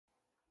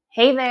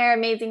Hey there,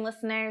 amazing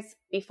listeners.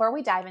 Before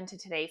we dive into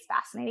today's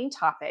fascinating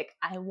topic,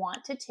 I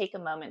want to take a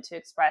moment to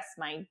express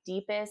my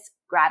deepest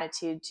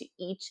gratitude to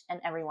each and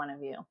every one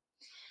of you.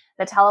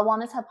 The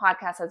Wellness Hub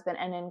podcast has been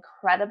an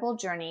incredible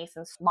journey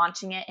since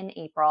launching it in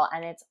April,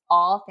 and it's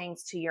all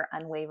thanks to your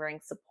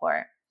unwavering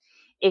support.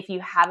 If you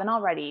haven't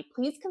already,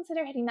 please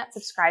consider hitting that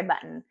subscribe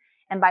button.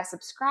 And by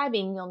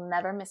subscribing, you'll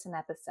never miss an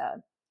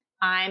episode.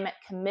 I'm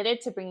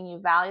committed to bringing you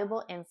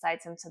valuable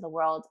insights into the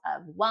world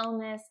of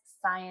wellness,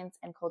 science,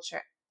 and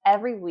culture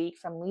every week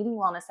from leading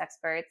wellness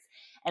experts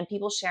and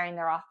people sharing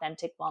their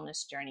authentic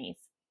wellness journeys.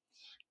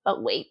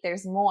 But wait,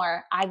 there's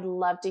more. I'd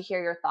love to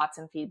hear your thoughts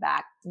and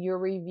feedback. Your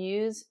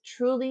reviews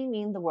truly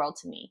mean the world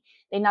to me.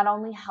 They not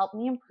only help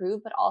me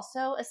improve, but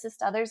also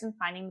assist others in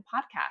finding the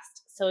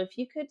podcast. So if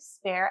you could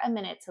spare a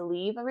minute to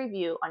leave a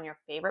review on your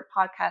favorite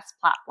podcast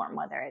platform,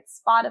 whether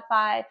it's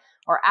Spotify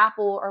or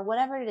Apple or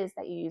whatever it is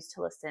that you use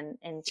to listen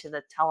into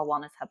the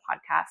Wellness Hub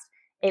podcast,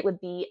 it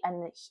would be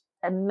an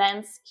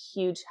immense,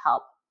 huge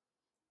help.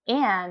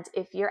 And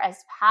if you're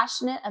as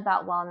passionate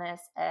about wellness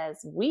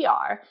as we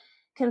are,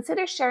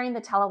 consider sharing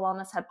the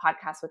Wellness Hub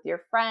podcast with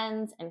your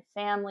friends and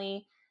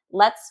family.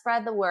 Let's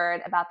spread the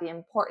word about the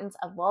importance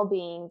of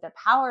well-being, the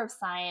power of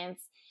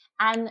science,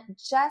 and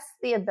just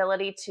the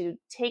ability to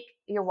take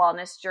your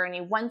wellness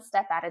journey one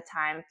step at a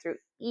time through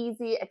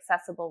easy,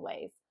 accessible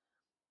ways.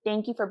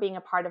 Thank you for being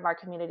a part of our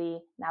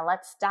community. Now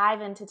let's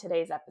dive into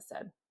today's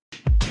episode.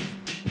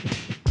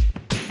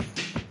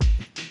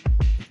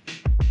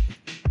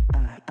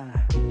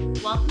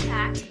 Welcome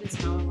back to the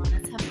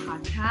Wellness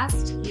Hub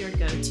podcast, your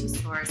go-to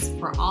source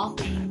for all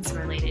things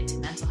related to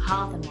mental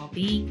health and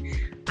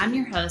well-being. I'm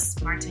your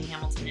host, Marta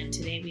Hamilton, and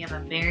today we have a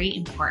very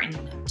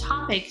important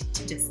topic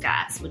to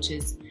discuss, which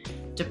is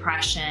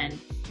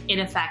depression. It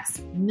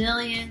affects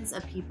millions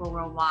of people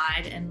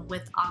worldwide, and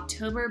with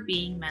October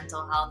being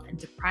Mental Health and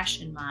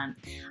Depression Month,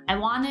 I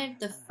wanted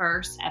the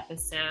first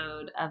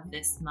episode of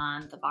this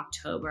month of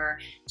October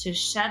to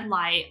shed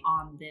light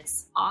on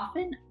this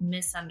often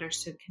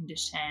misunderstood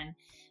condition.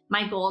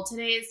 My goal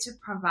today is to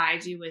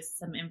provide you with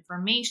some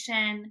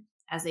information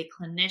as a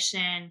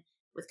clinician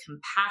with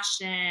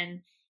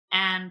compassion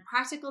and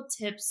practical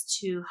tips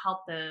to help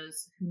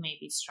those who may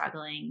be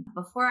struggling.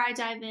 Before I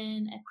dive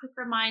in, a quick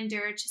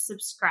reminder to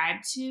subscribe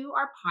to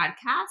our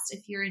podcast.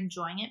 If you're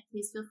enjoying it,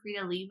 please feel free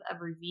to leave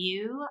a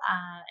review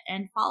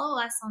and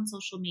follow us on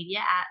social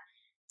media at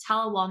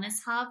Wellness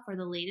Hub for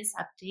the latest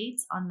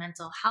updates on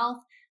mental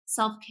health,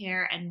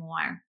 self-care, and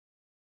more.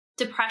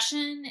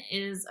 Depression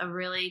is a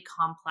really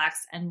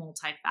complex and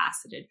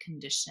multifaceted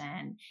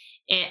condition.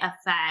 It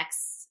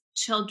affects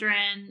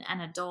children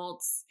and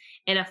adults.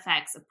 It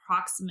affects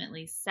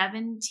approximately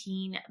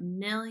 17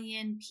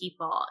 million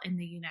people in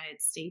the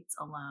United States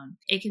alone.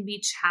 It can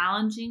be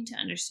challenging to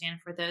understand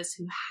for those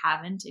who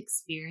haven't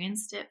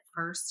experienced it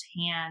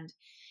firsthand.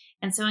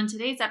 And so in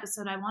today's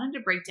episode, I wanted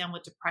to break down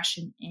what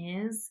depression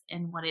is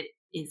and what it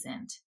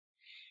isn't.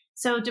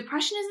 So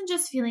depression isn't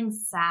just feeling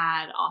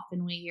sad.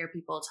 Often we hear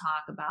people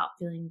talk about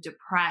feeling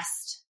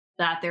depressed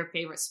that their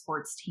favorite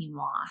sports team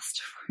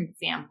lost, for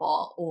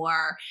example,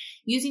 or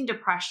using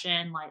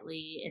depression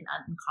lightly in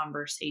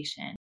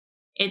conversation.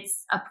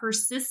 It's a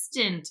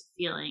persistent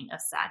feeling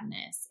of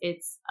sadness.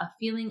 It's a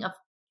feeling of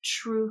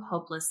true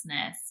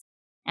hopelessness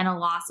and a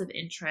loss of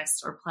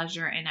interest or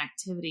pleasure in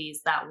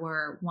activities that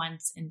were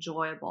once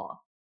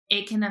enjoyable.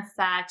 It can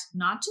affect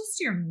not just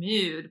your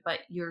mood, but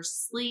your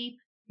sleep,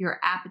 your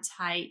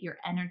appetite, your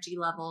energy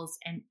levels,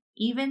 and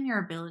even your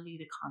ability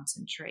to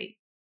concentrate.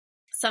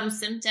 Some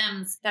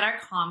symptoms that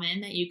are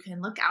common that you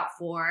can look out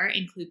for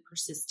include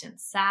persistent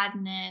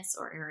sadness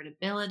or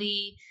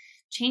irritability,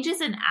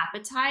 changes in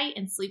appetite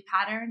and sleep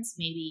patterns.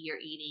 Maybe you're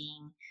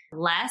eating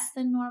less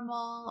than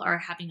normal or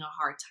having a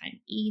hard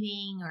time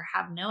eating or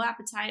have no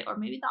appetite, or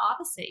maybe the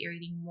opposite, you're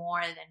eating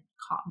more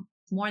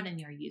than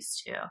you're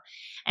used to.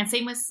 And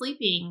same with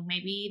sleeping.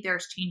 Maybe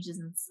there's changes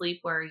in sleep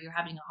where you're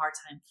having a hard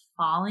time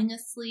falling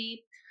asleep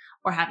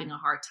or having a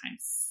hard time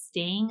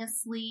staying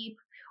asleep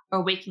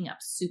or waking up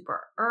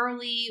super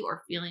early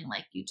or feeling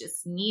like you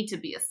just need to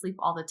be asleep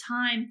all the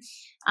time.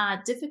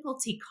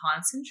 Difficulty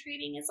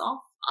concentrating is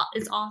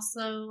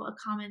also a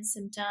common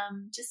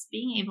symptom. Just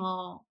being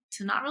able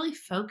to not really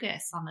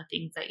focus on the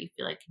things that you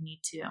feel like you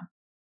need to.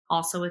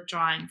 Also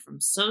withdrawing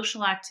from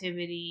social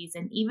activities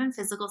and even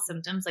physical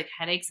symptoms like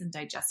headaches and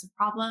digestive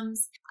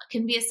problems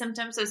can be a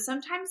symptom. So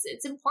sometimes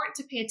it's important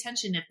to pay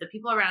attention if the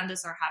people around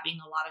us are having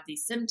a lot of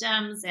these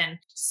symptoms and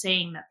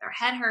saying that their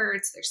head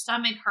hurts, their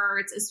stomach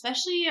hurts,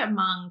 especially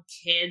among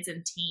kids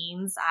and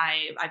teens.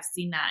 I've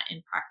seen that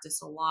in practice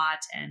a lot.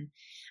 And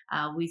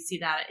we see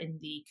that in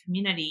the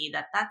community,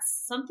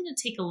 that's something to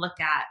take a look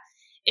at.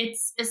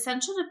 It's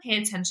essential to pay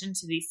attention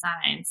to these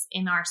signs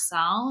in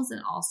ourselves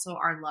and also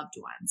our loved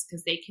ones,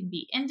 because they can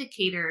be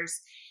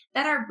indicators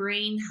that our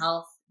brain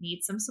health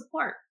needs some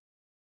support.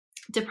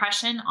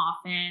 Depression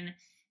often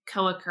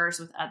co-occurs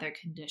with other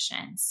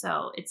conditions.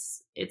 So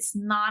it's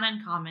not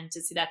uncommon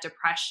to see that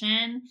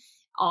depression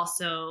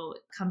also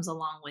comes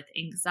along with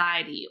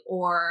anxiety,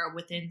 or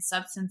within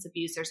substance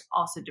abuse, there's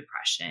also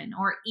depression,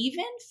 or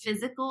even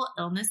physical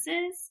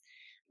illnesses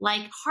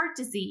like heart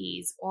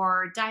disease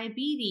or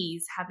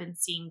diabetes have been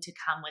seen to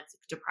come with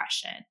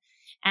depression.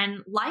 And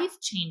life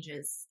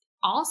changes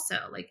also,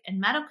 like in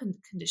medical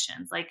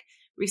conditions, like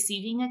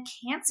receiving a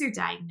cancer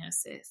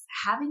diagnosis,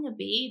 having a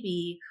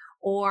baby,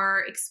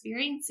 or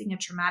experiencing a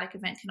traumatic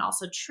event can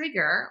also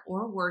trigger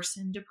or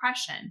worsen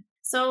depression.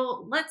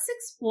 So let's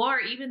explore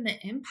even the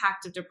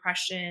impact of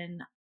depression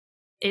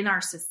in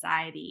our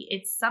society.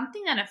 It's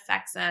something that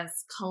affects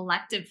us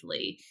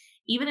collectively.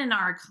 Even in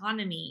our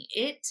economy,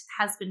 it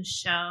has been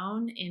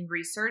shown in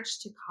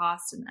research to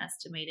cost an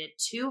estimated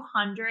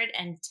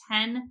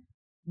 $210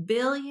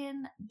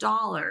 billion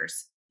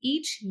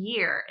each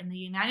year in the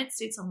United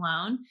States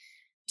alone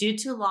due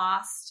to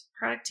lost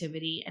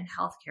productivity and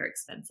healthcare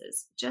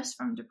expenses just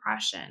from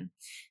depression.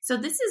 So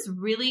this is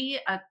really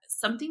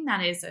something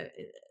that is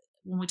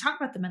when we talk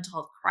about the mental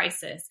health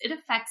crisis, it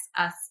affects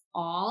us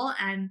all.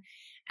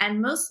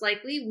 And most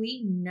likely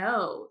we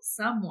know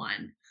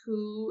someone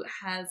who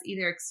has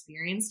either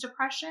experienced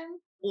depression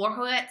or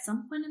who at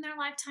some point in their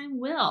lifetime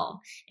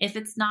will, if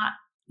it's not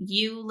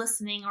you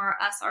listening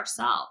or us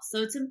ourselves.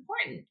 So it's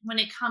important when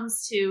it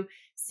comes to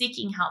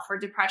seeking help for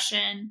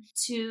depression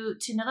to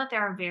know that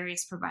there are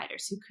various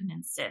providers who can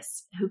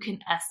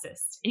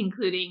assist,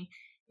 including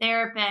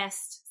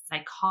therapists,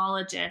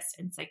 psychologists,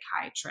 and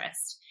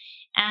psychiatrists.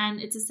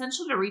 And it's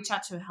essential to reach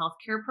out to a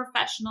healthcare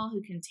professional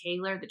who can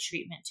tailor the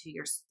treatment to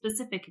your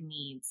specific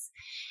needs.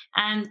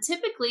 And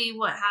typically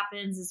what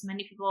happens is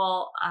many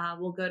people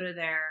will go to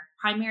their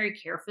primary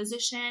care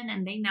physician,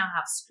 and they now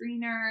have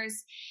screeners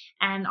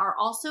and are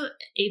also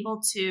able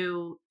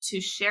to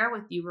share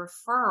with you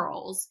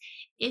referrals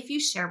if you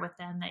share with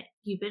them that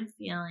you've been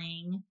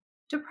feeling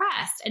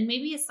depressed. And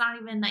maybe it's not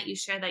even that you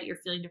share that you're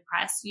feeling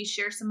depressed. You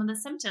share some of the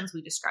symptoms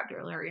we described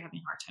earlier. You're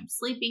having a hard time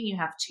sleeping. You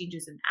have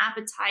changes in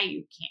appetite.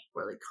 You can't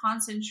really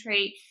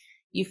concentrate.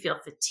 You feel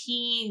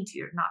fatigued.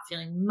 You're not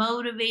feeling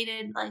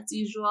motivated like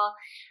usual.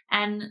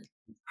 And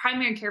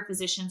primary care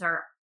physicians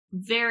are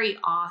very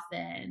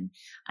often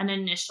an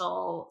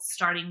initial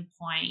starting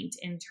point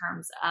in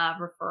terms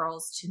of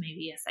referrals to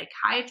maybe a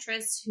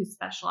psychiatrist who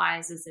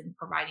specializes in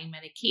providing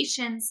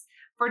medications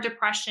for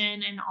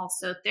depression, and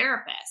also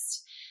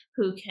therapists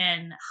who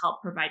can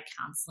help provide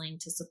counseling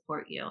to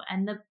support you.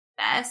 And the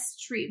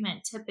best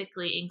treatment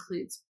typically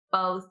includes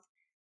both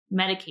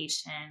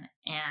medication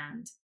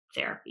and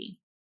therapy.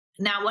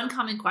 Now, one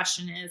common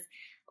question is,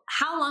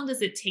 how long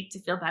does it take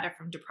to feel better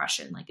from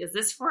depression? Like, is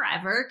this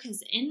forever?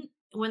 Because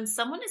when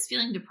someone is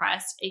feeling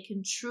depressed, it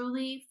can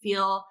truly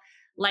feel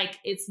like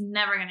it's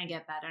never going to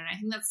get better. And I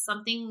think that's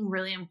something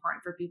really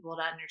important for people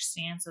to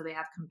understand, so they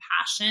have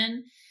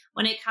compassion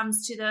when it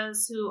comes to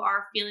those who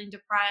are feeling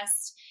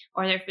depressed,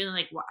 or they're feeling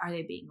like, are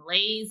they being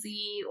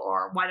lazy,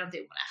 or why don't they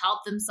want to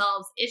help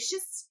themselves?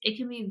 It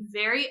can be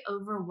very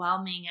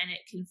overwhelming, and it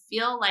can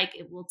feel like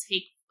it will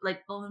take, like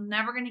they're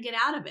never going to get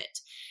out of it.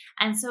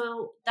 And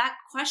so that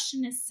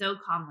question is so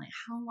common, like,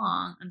 how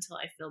long until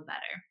I feel better?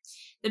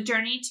 The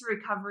journey to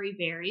recovery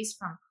varies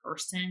from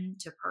person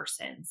to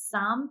person.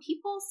 Some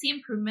people see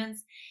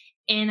improvements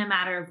in a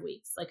matter of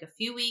weeks, like a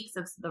few weeks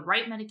of the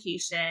right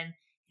medication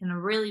can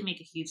really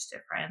make a huge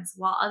difference,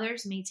 while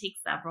others may take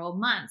several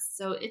months.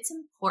 So it's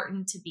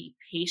important to be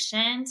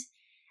patient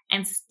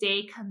and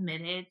stay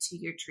committed to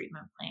your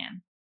treatment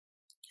plan.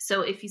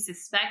 So if you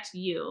suspect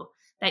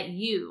that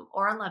you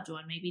or a loved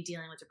one may be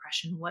dealing with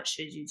depression, what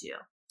should you do?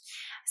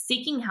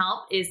 Seeking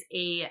help is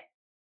a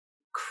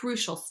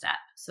crucial step.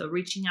 So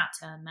reaching out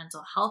to a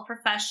mental health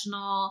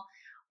professional,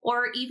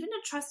 or even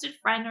a trusted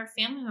friend or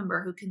family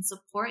member who can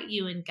support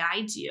you and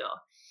guide you.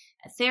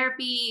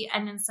 Therapy,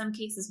 and in some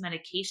cases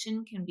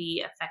medication, can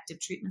be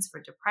effective treatments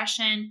for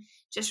depression.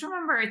 Just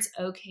remember, it's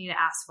okay to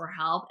ask for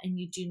help, and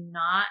you do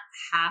not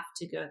have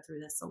to go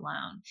through this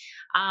alone.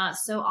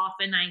 So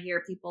often I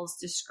hear people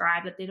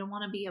describe that they don't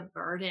want to be a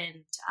burden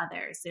to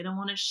others. They don't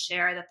want to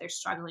share that they're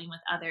struggling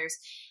with others.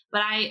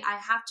 But I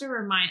have to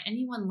remind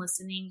anyone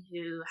listening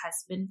who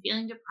has been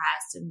feeling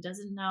depressed and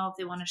doesn't know if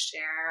they want to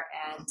share,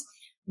 and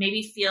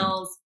maybe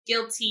feels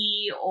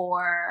guilty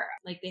or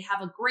like they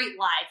have a great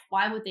life,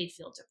 why would they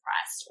feel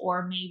depressed?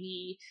 Or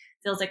maybe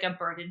feels like a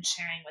burden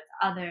sharing with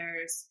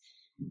others,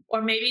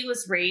 or maybe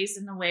was raised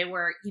in a way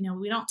where,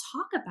 we don't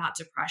talk about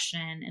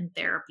depression and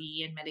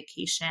therapy and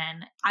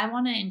medication. I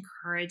want to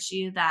encourage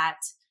you that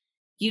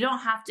you don't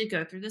have to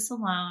go through this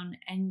alone,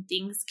 and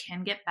things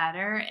can get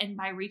better. And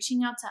by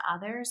reaching out to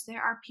others,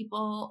 there are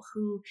people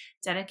who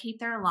dedicate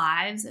their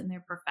lives and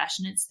their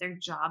profession. It's their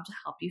job to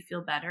help you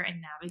feel better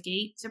and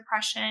navigate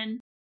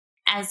depression,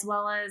 as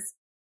well as,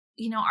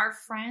 our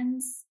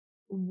friends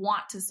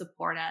want to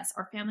support us.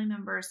 Our family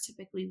members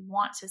typically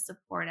want to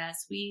support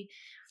us.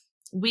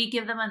 We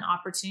give them an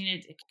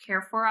opportunity to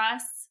care for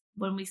us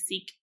when we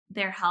seek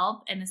their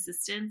help and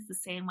assistance the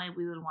same way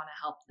we would want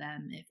to help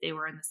them if they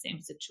were in the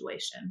same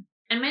situation.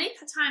 And many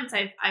times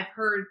I've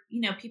heard,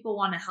 people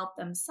want to help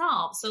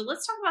themselves. So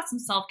let's talk about some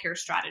self-care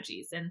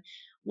strategies. And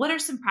what are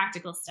some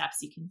practical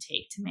steps you can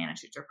take to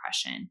manage your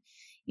depression?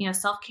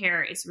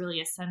 Self-care is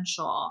really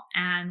essential.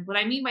 And what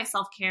I mean by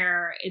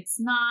self-care, it's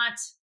not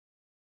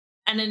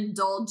an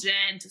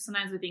indulgent.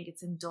 Sometimes we think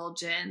it's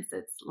indulgence.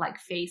 It's like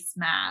face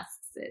masks.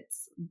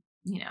 It's,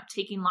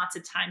 taking lots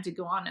of time to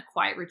go on a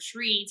quiet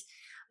retreat,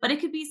 but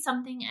it could be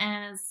something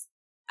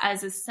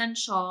as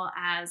essential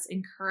as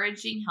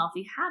encouraging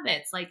healthy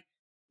habits like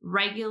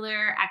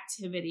regular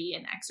activity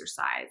and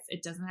exercise.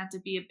 It doesn't have to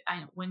be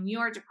when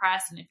you're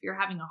depressed and if you're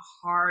having a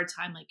hard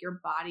time, like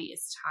your body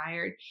is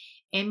tired,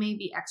 it may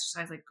be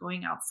exercise, like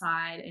going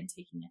outside and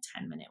taking a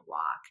 10-minute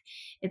walk.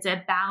 It's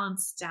a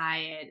balanced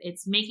diet.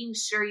 It's making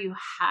sure you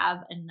have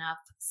enough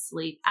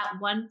sleep. At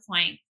one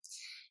point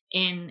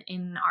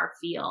in our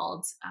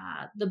field,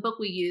 the book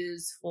we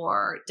use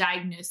for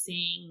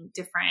diagnosing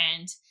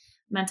different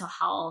mental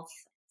health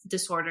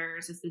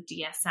disorders is the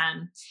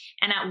DSM.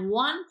 And at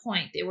one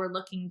point they were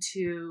looking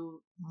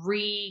to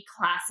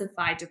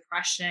reclassify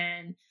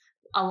depression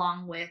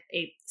along with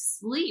a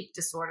sleep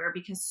disorder,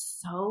 because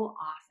so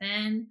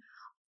often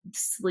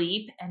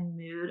sleep and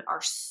mood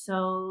are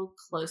so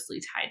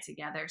closely tied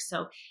together.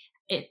 So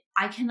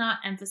I cannot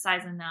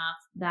emphasize enough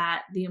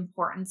that the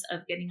importance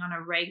of getting on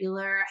a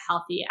regular,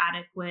 healthy,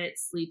 adequate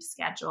sleep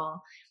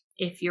schedule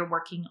if you're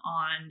working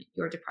on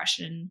your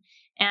depression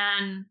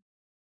and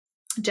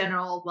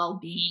general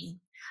well-being.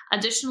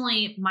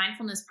 Additionally,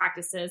 mindfulness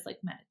practices like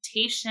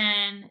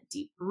meditation,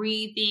 deep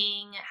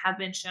breathing have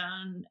been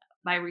shown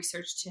by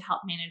research to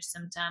help manage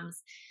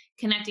symptoms.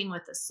 Connecting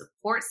with a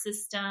support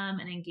system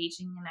and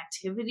engaging in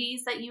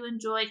activities that you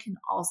enjoy can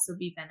also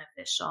be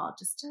beneficial,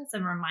 just as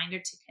a reminder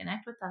to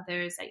connect with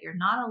others, that you're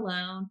not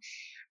alone,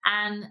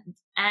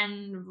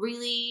 and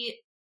really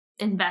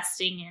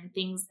investing in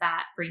things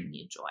that bring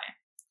you joy.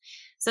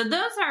 So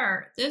those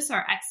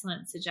are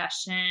excellent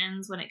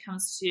suggestions when it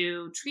comes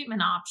to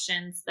treatment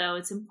options, though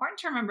it's important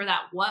to remember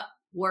that what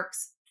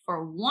works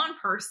for one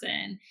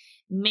person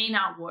may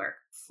not work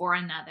for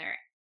another.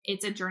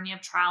 It's a journey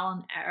of trial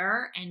and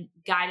error and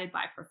guided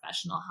by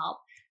professional help.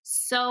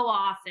 So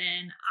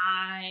often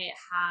I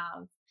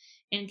have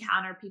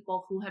encountered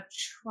people who have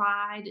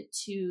tried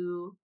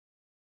to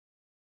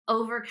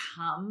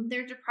overcome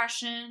their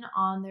depression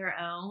on their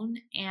own,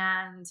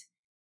 and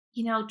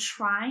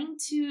trying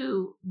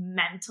to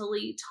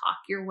mentally talk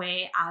your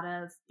way out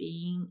of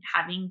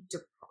having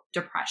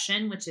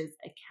depression, which is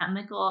a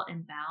chemical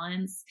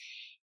imbalance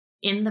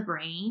in the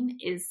brain,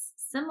 is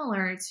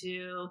similar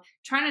to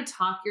trying to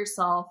talk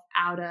yourself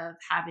out of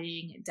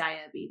having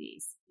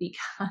diabetes,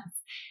 because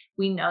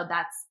we know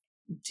that's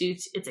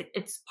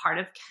it's part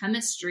of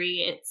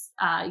chemistry. It's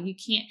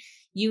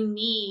you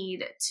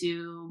need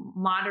to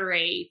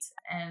moderate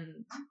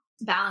and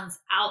balance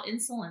out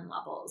insulin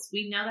levels.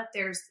 We know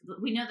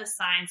the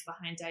science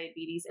behind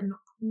diabetes, and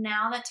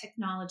now that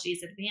technology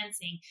is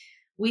advancing,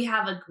 we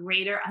have a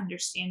greater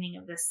understanding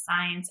of the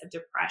science of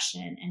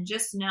depression. And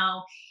just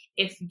know,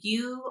 if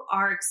you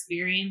are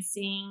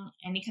experiencing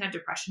any kind of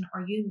depression,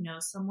 or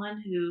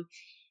someone who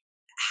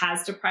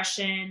has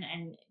depression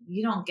and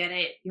you don't get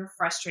it, you're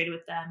frustrated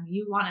with them,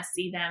 you want to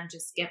see them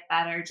just get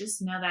better,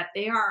 just know that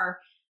they are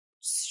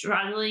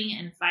struggling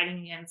and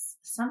fighting against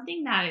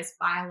something that is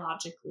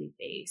biologically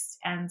based.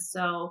 And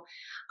so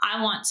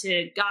I want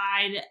to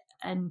guide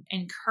and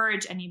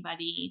encourage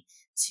anybody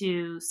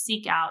to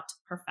seek out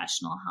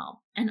professional help.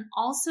 And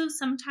also,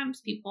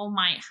 sometimes people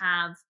might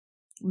have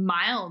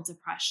mild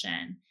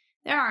depression.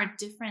 There are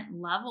different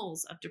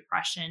levels of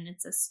depression.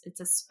 It's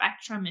a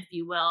spectrum, if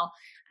you will.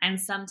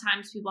 And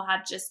sometimes people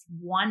have just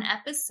one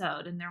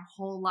episode in their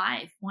whole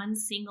life, one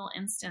single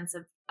instance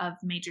of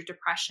major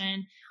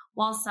depression,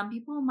 while some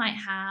people might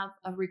have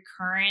a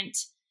recurrent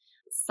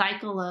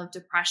cycle of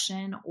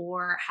depression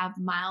or have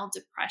mild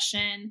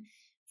depression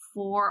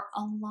for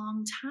a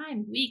long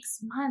time, weeks,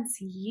 months,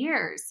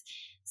 years.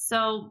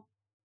 So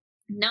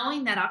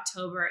knowing that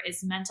October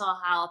is Mental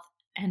Health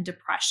and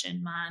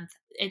Depression Month,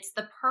 it's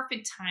the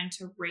perfect time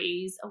to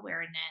raise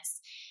awareness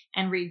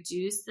and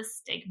reduce the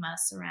stigma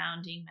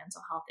surrounding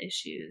mental health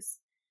issues.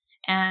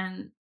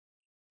 And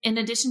in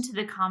addition to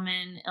the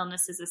common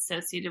illnesses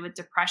associated with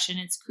depression,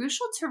 it's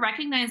crucial to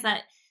recognize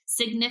that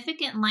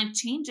significant life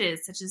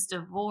changes, such as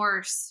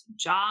divorce,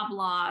 job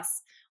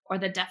loss, or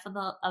the death of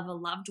a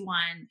loved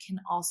one, can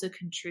also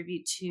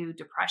contribute to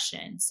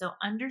depression. So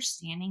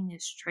understanding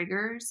these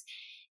triggers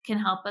can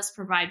help us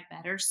provide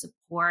better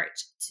support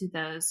to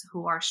those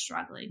who are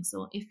struggling.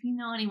 So if you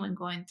know anyone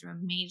going through a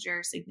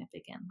major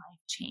significant life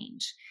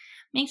change,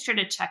 make sure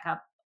to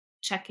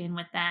check in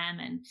with them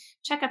and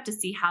check up to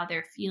see how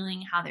they're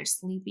feeling, how they're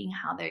sleeping,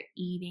 how they're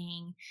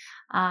eating,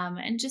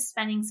 and just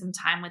spending some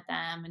time with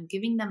them and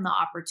giving them the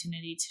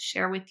opportunity to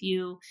share with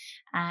you,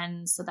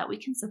 and so that we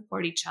can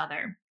support each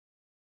other.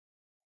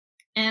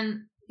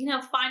 And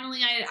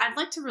finally, I'd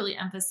like to really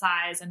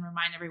emphasize and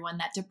remind everyone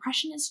that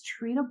depression is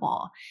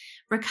treatable.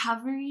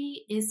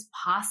 Recovery is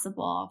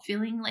possible.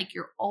 Feeling like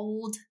your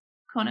old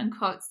quote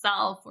unquote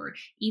self, or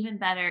even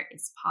better,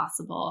 is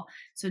possible.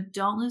 So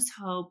don't lose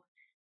hope.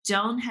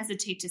 Don't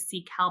hesitate to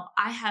seek help.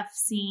 I have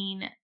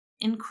seen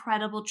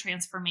incredible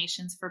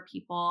transformations for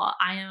people.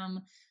 I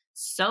am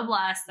so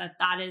blessed that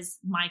that is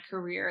my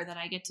career, that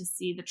I get to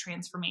see the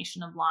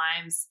transformation of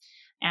lives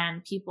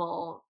and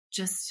people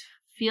just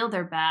feel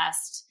their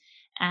best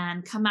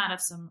and come out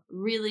of some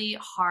really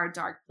hard,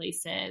 dark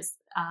places.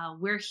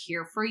 We're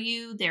here for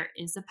you. There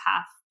is a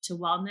path to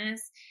wellness.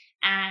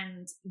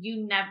 And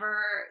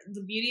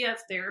the beauty of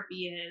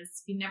therapy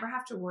is you never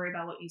have to worry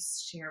about what you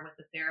share with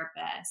the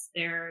therapist.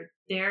 They're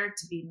there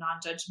to be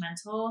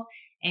non-judgmental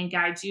and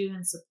guide you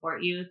and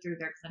support you through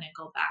their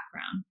clinical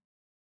background.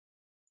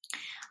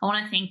 I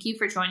want to thank you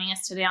for joining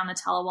us today on the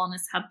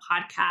Telewellness Hub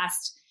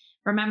podcast.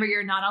 Remember,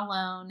 you're not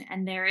alone,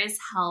 and there is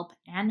help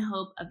and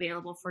hope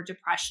available for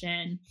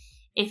depression.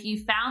 If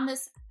you found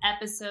this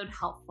episode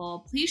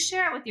helpful, please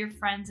share it with your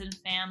friends and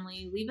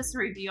family. Leave us a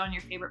review on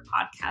your favorite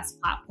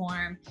podcast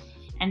platform,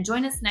 and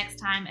join us next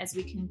time as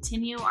we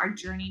continue our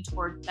journey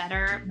toward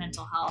better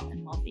mental health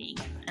and well-being.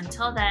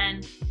 Until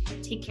then,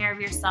 take care of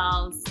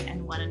yourselves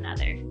and one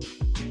another.